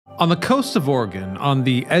On the coast of Oregon, on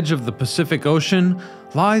the edge of the Pacific Ocean,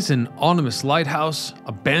 lies an ominous lighthouse,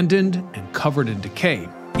 abandoned and covered in decay.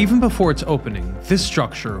 Even before its opening, this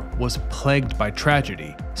structure was plagued by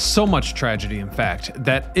tragedy. So much tragedy, in fact,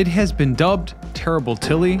 that it has been dubbed Terrible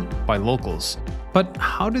Tilly by locals. But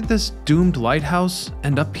how did this doomed lighthouse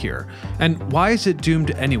end up here? And why is it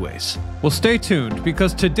doomed anyways? Well, stay tuned,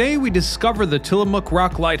 because today we discover the Tillamook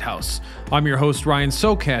Rock Lighthouse. I'm your host Ryan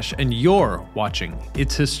Socash, and you're watching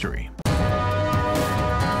It's History.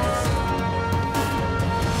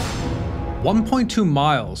 1.2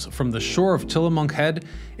 miles from the shore of Tillamook Head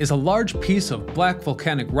is a large piece of black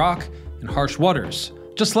volcanic rock in harsh waters,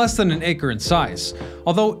 just less than an acre in size.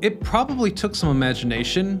 Although it probably took some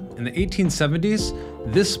imagination, in the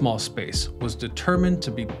 1870s, this small space was determined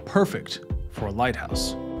to be perfect for a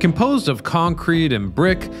lighthouse. Composed of concrete and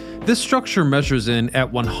brick, this structure measures in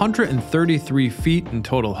at 133 feet in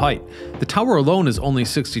total height. The tower alone is only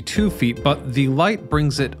 62 feet, but the light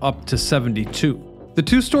brings it up to 72. The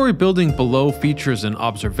two-story building below features an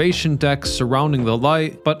observation deck surrounding the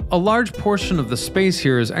light, but a large portion of the space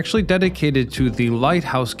here is actually dedicated to the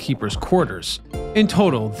lighthouse keeper's quarters. In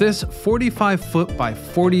total, this 45-foot by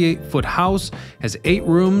 48-foot house has 8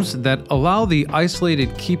 rooms that allow the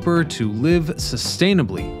isolated keeper to live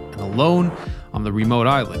sustainably and alone on the remote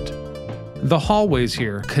island. The hallways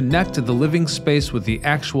here connect the living space with the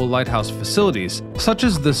actual lighthouse facilities, such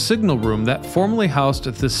as the signal room that formerly housed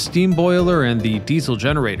the steam boiler and the diesel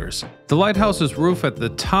generators. The lighthouse's roof at the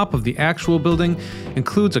top of the actual building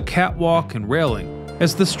includes a catwalk and railing.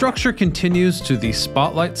 As the structure continues to the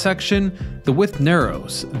spotlight section, the width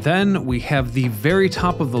narrows. Then we have the very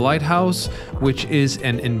top of the lighthouse, which is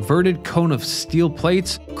an inverted cone of steel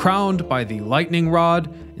plates crowned by the lightning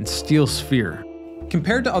rod and steel sphere.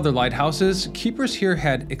 Compared to other lighthouses, keepers here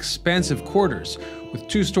had expansive quarters with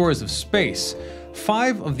 2 stories of space.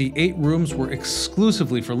 5 of the 8 rooms were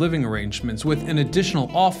exclusively for living arrangements, with an additional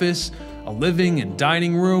office, a living and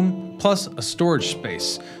dining room, plus a storage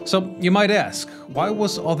space. So you might ask, why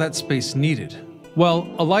was all that space needed?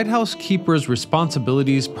 Well, a lighthouse keeper's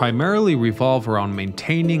responsibilities primarily revolve around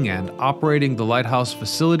maintaining and operating the lighthouse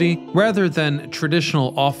facility rather than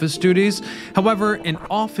traditional office duties. However, an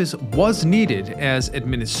office was needed as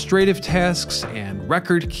administrative tasks and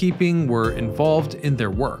record keeping were involved in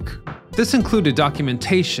their work. This included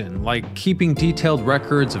documentation, like keeping detailed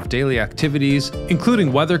records of daily activities,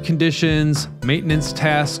 including weather conditions, maintenance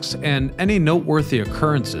tasks, and any noteworthy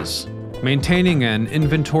occurrences. Maintaining an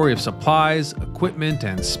inventory of supplies, equipment,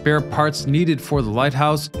 and spare parts needed for the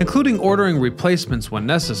lighthouse, including ordering replacements when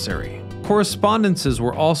necessary. Correspondences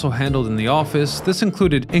were also handled in the office. This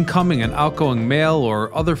included incoming and outgoing mail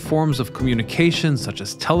or other forms of communication, such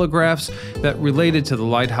as telegraphs, that related to the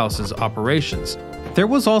lighthouse's operations. There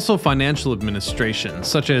was also financial administration,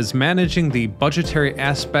 such as managing the budgetary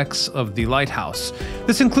aspects of the lighthouse.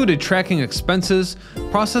 This included tracking expenses,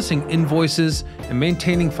 processing invoices, and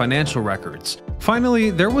maintaining financial records. Finally,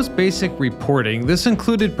 there was basic reporting. This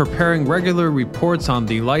included preparing regular reports on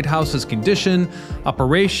the lighthouse's condition,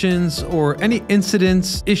 operations, or any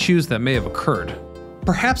incidents, issues that may have occurred.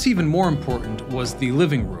 Perhaps even more important was the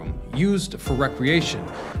living room, used for recreation,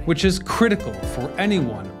 which is critical for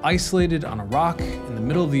anyone isolated on a rock in the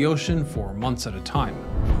middle of the ocean for months at a time.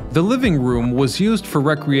 The living room was used for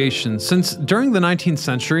recreation since during the 19th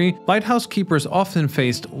century, lighthouse keepers often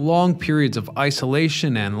faced long periods of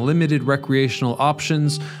isolation and limited recreational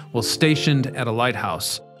options while stationed at a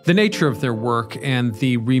lighthouse. The nature of their work and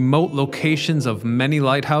the remote locations of many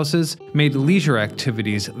lighthouses made leisure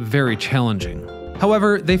activities very challenging.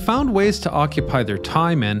 However, they found ways to occupy their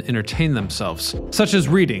time and entertain themselves, such as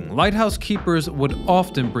reading. Lighthouse keepers would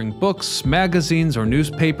often bring books, magazines, or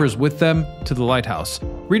newspapers with them to the lighthouse.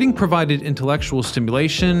 Reading provided intellectual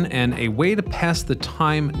stimulation and a way to pass the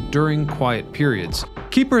time during quiet periods.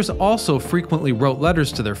 Keepers also frequently wrote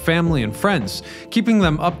letters to their family and friends, keeping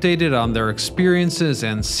them updated on their experiences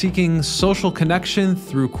and seeking social connection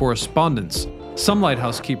through correspondence. Some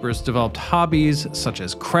lighthouse keepers developed hobbies, such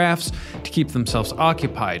as crafts, to keep themselves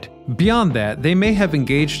occupied. Beyond that, they may have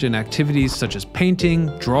engaged in activities such as painting,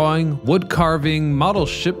 drawing, wood carving, model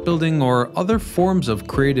shipbuilding, or other forms of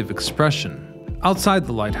creative expression. Outside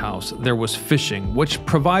the lighthouse, there was fishing, which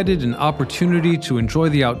provided an opportunity to enjoy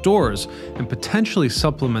the outdoors and potentially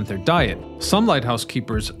supplement their diet. Some lighthouse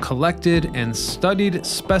keepers collected and studied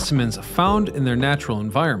specimens found in their natural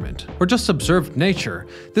environment, or just observed nature.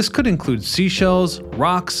 This could include seashells,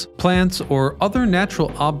 rocks, plants, or other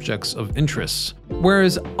natural objects of interest.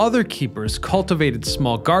 Whereas other keepers cultivated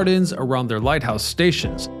small gardens around their lighthouse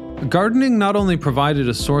stations. Gardening not only provided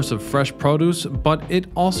a source of fresh produce, but it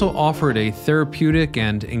also offered a therapeutic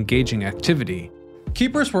and engaging activity.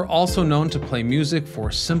 Keepers were also known to play music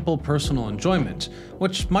for simple personal enjoyment,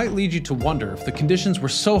 which might lead you to wonder if the conditions were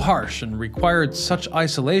so harsh and required such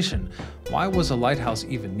isolation, why was a lighthouse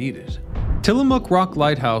even needed? Tillamook Rock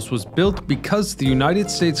Lighthouse was built because the United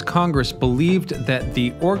States Congress believed that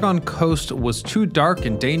the Oregon coast was too dark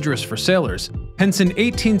and dangerous for sailors. Hence, in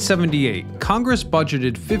 1878, Congress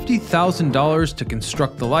budgeted $50,000 to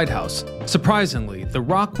construct the lighthouse. Surprisingly, the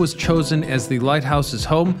rock was chosen as the lighthouse's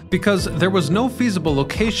home because there was no feasible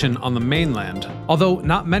location on the mainland, although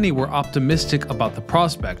not many were optimistic about the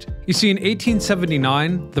prospect. You see, in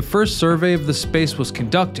 1879, the first survey of the space was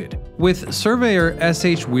conducted, with surveyor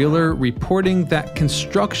S.H. Wheeler reporting that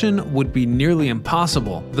construction would be nearly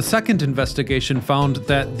impossible. The second investigation found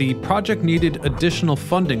that the project needed additional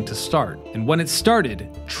funding to start, and when it started,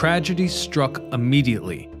 tragedy struck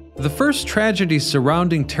immediately. The first tragedy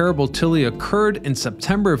surrounding Terrible Tilly occurred in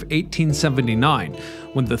September of 1879,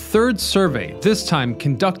 when the third survey, this time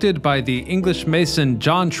conducted by the English mason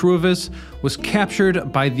John Treacherous, was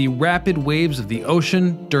captured by the rapid waves of the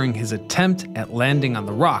ocean during his attempt at landing on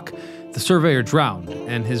the rock. The surveyor drowned,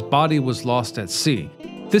 and his body was lost at sea.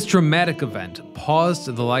 This dramatic event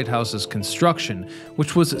paused the lighthouse's construction,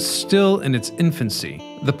 which was still in its infancy.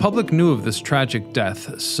 The public knew of this tragic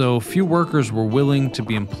death, so few workers were willing to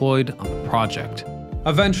be employed on the project.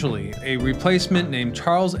 Eventually, a replacement named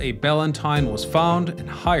Charles A. Ballantyne was found and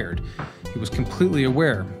hired. He was completely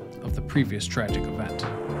aware of the previous tragic event.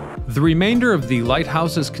 The remainder of the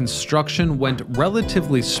lighthouse's construction went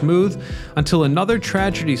relatively smooth until another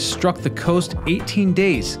tragedy struck the coast 18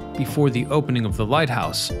 days before the opening of the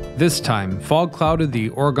lighthouse. This time, fog clouded the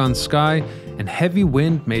Oregon sky and heavy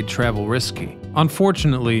wind made travel risky.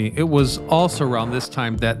 Unfortunately, it was also around this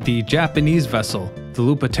time that the Japanese vessel, the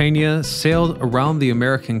Lusitania, sailed around the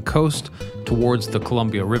American coast towards the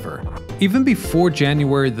Columbia River. Even before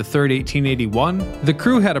January 3rd, 1881, the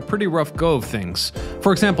crew had a pretty rough go of things.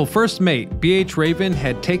 For example, first mate B.H. Raven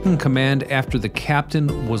had taken command after the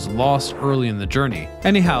captain was lost early in the journey.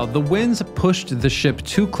 Anyhow, the winds pushed the ship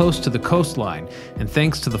too close to the coastline, and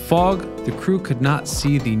thanks to the fog, the crew could not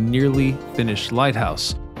see the nearly finished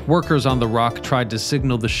lighthouse. Workers on the rock tried to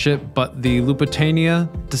signal the ship, but the Lusitania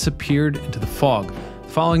disappeared into the fog. The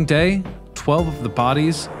following day, 12 of the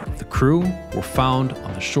bodies of the crew were found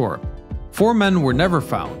on the shore. 4 men were never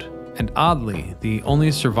found, and oddly, the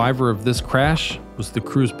only survivor of this crash was the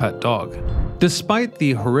crew's pet dog. Despite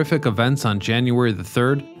the horrific events on January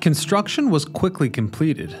 3rd, construction was quickly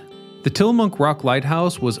completed. The Tillamook Rock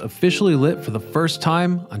Lighthouse was officially lit for the first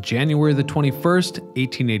time on January 21st,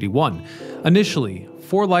 1881. Initially,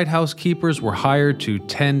 4 lighthouse keepers were hired to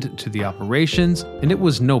tend to the operations, and it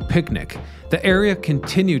was no picnic. The area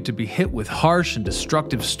continued to be hit with harsh and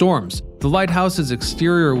destructive storms. The lighthouse's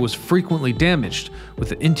exterior was frequently damaged, with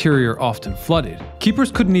the interior often flooded.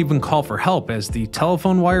 Keepers couldn't even call for help as the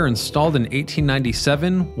telephone wire installed in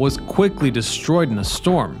 1897 was quickly destroyed in a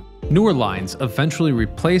storm. Newer lines eventually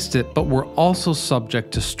replaced it, but were also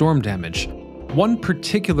subject to storm damage. One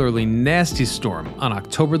particularly nasty storm on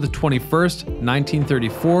October 21st,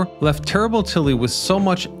 1934, left Terrible Tilly with so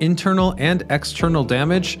much internal and external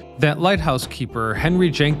damage that lighthouse keeper Henry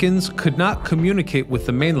Jenkins could not communicate with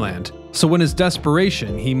the mainland. So in his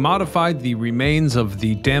desperation, he modified the remains of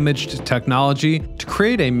the damaged technology to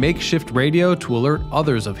create a makeshift radio to alert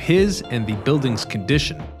others of his and the building's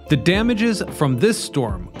condition. The damages from this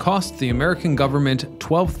storm cost the American government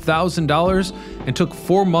 $12,000 and took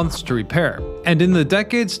 4 months to repair. And in the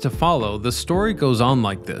decades to follow, the story goes on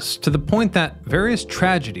like this, to the point that various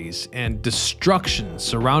tragedies and destruction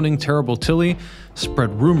surrounding Terrible Tilly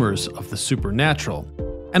spread rumors of the supernatural.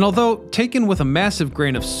 And although taken with a massive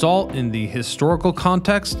grain of salt in the historical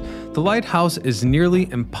context, the lighthouse is nearly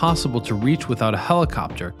impossible to reach without a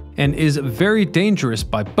helicopter and is very dangerous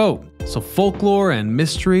by boat, so folklore and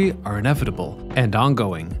mystery are inevitable and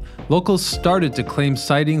ongoing. Locals started to claim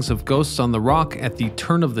sightings of ghosts on the rock at the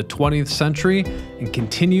turn of the 20th century and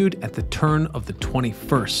continued at the turn of the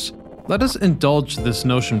 21st. Let us indulge this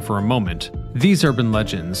notion for a moment. These urban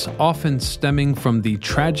legends, often stemming from the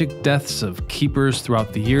tragic deaths of keepers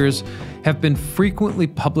throughout the years, have been frequently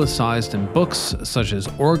publicized in books such as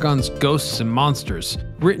Oregon's Ghosts and Monsters,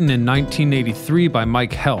 written in 1983 by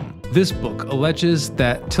Mike Helm. This book alleges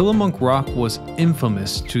that Tillamook Rock was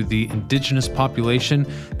infamous to the indigenous population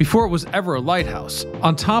before it was ever a lighthouse.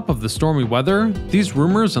 On top of the stormy weather, these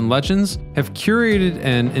rumors and legends have curated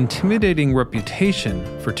an intimidating reputation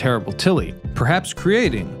for Terrible Tilly, perhaps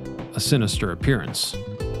creating a sinister appearance.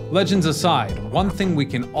 Legends aside, one thing we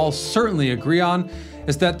can all certainly agree on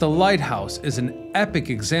is that the lighthouse is an epic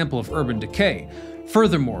example of urban decay.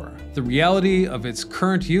 Furthermore, the reality of its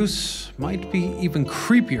current use might be even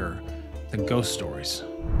creepier than ghost stories.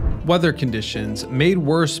 Weather conditions, made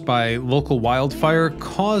worse by local wildfire,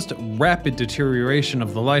 caused rapid deterioration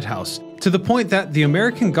of the lighthouse, to the point that the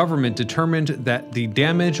American government determined that the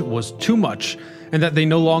damage was too much and that they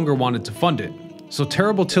no longer wanted to fund it. So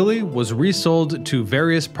Terrible Tilly was resold to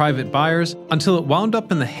various private buyers until it wound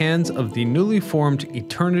up in the hands of the newly formed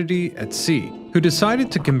Eternity at Sea, who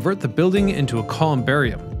decided to convert the building into a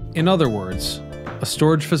columbarium. In other words, a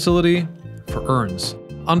storage facility for urns.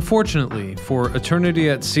 Unfortunately for Eternity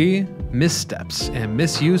at Sea, missteps and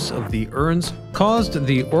misuse of the urns caused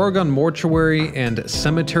the Oregon Mortuary and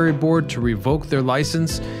Cemetery Board to revoke their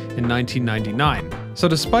license in 1999. So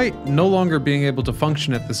despite no longer being able to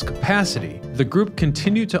function at this capacity, the group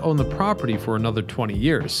continued to own the property for another 20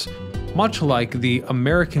 years. Much like the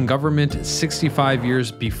American government 65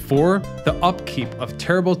 years before, the upkeep of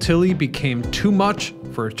Terrible Tilly became too much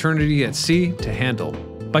for Eternity at Sea to handle.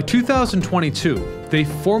 By 2022, they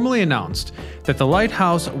formally announced that the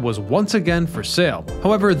lighthouse was once again for sale.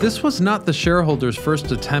 However, this was not the shareholders'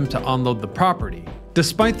 first attempt to unload the property.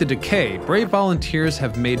 Despite the decay, brave volunteers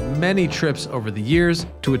have made many trips over the years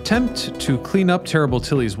to attempt to clean up Terrible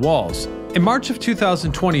Tilly's walls. In March of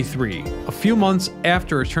 2023, a few months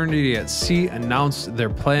after Eternity at Sea announced their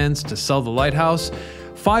plans to sell the lighthouse,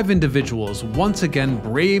 5 individuals once again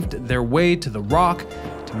braved their way to the rock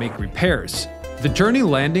to make repairs. The journey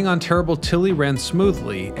landing on Terrible Tilly ran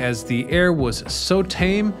smoothly as the air was so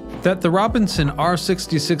tame that the Robinson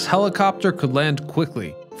R-66 helicopter could land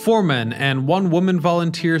quickly. 4 men and 1 woman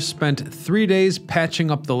volunteer spent 3 days patching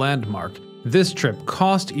up the landmark. This trip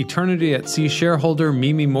cost Eternity at Sea shareholder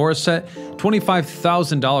Mimi Morissette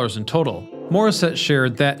 $25,000 in total. Morissette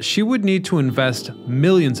shared that she would need to invest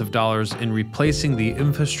millions of dollars in replacing the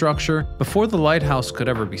infrastructure before the lighthouse could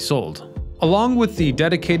ever be sold. Along with the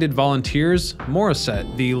dedicated volunteers,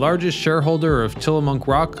 Morissette, the largest shareholder of Tillamook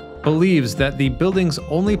Rock, believes that the building's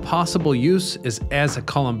only possible use is as a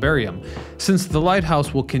columbarium, since the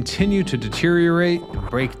lighthouse will continue to deteriorate and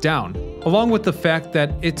break down, along with the fact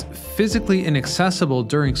that it's physically inaccessible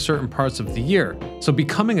during certain parts of the year, so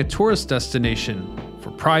becoming a tourist destination for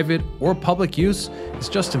private or public use is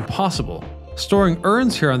just impossible. Storing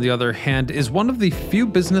urns here, on the other hand, is one of the few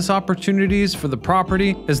business opportunities for the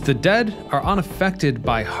property, as the dead are unaffected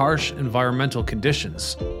by harsh environmental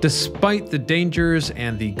conditions. Despite the dangers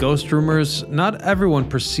and the ghost rumors, not everyone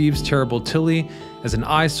perceives Terrible Tilly as an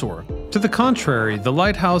eyesore. To the contrary, the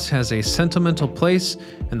lighthouse has a sentimental place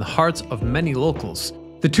in the hearts of many locals.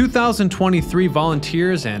 The 2023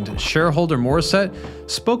 volunteers and shareholder Morissette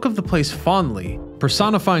spoke of the place fondly,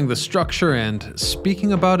 personifying the structure and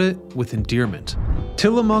speaking about it with endearment.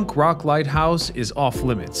 Tillamook Rock Lighthouse is off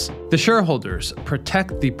limits. The shareholders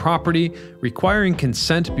protect the property, requiring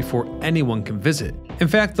consent before anyone can visit. In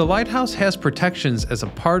fact, the lighthouse has protections as a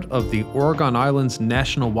part of the Oregon Islands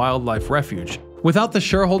National Wildlife Refuge. Without the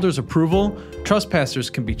shareholders' approval,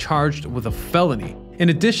 trespassers can be charged with a felony. In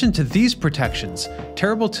addition to these protections,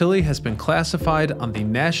 Terrible Tilly has been classified on the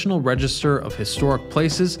National Register of Historic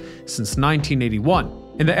Places since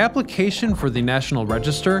 1981. In the application for the National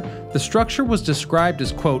Register, the structure was described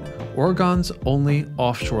as, quote, Oregon's only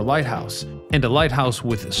offshore lighthouse, and a lighthouse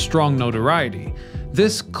with strong notoriety.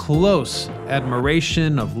 This close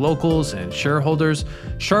admiration of locals and shareholders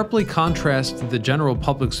sharply contrasts the general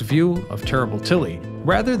public's view of Terrible Tilly.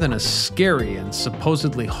 Rather than a scary and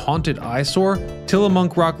supposedly haunted eyesore,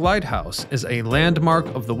 Tillamook Rock Lighthouse is a landmark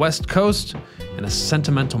of the West Coast and a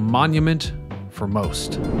sentimental monument for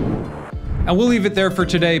most. And we'll leave it there for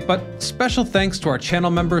today, but special thanks to our channel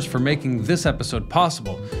members for making this episode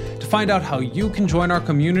possible. To find out how you can join our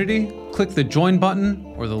community, click the join button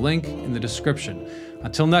or the link in the description.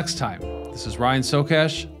 Until next time, this is Ryan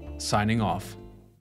Sokash, signing off.